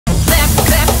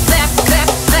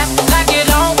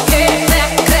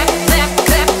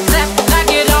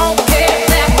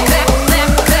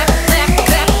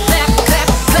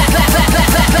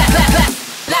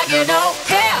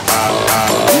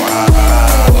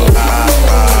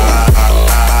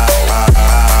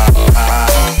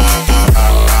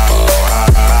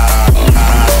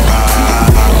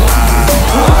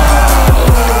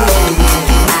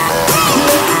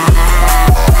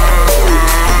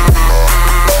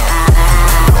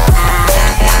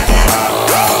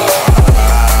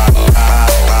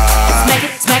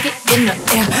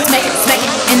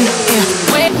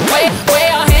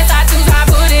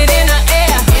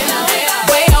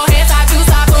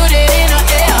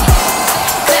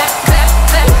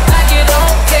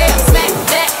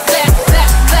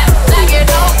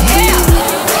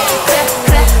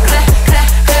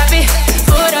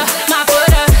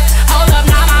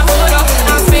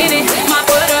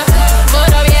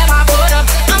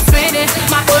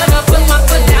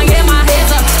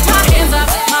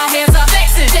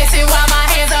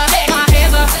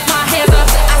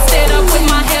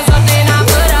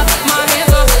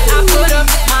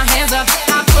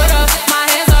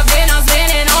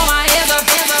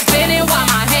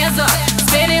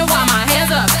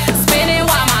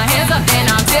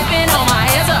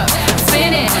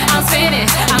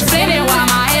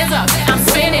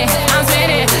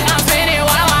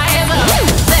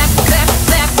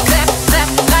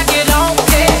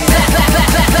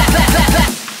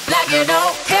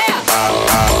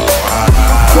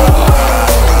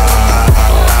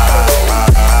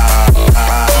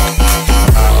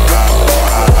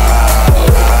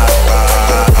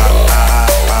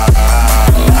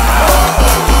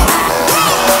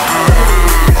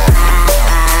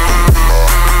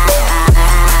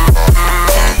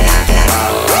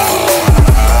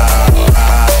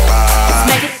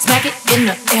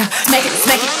air.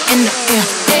 Smack it in the air.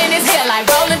 Man, it's here like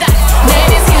rolling dice. Man,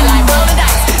 it's here like rolling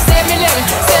dice. 7 living,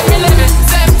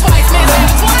 7 twice, man, 7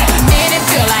 twice. Man, it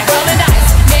feel like rolling dice.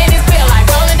 Man, it feel like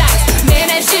rolling dice. Man,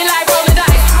 that shit like rolling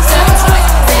dice. 7 twice,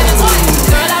 7 twice.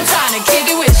 Girl, I'm trying to kick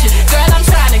it with you. Girl, I'm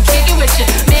trying to kick it with you.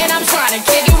 Man, I'm trying to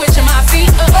kick it with you. My feet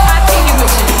up, I kick it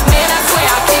with you. Man, I swear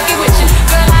I'll kick it with you.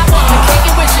 Girl, I wanna kick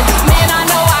it with you. Man, I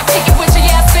know I'll kick it with you.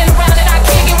 Yeah, spin around and I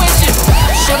kick it with you.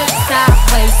 Shoulder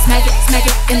sideways, smack it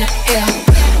in the air.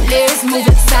 Legs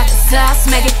moving side to side,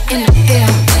 smack it in the air.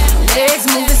 Legs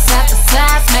moving side to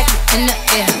side, smack it in the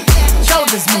air.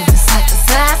 Shoulders moving side to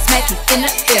side, smack it in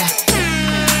the air.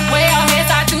 Way your hands,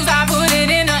 I choose, I put it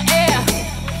in the air.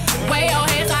 Way your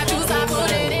hands, I choose, I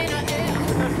put it in the air.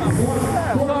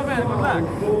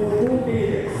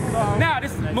 Now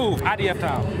this move, IDF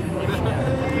time.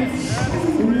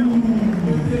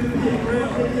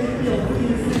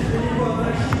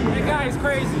 That guy is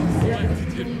crazy.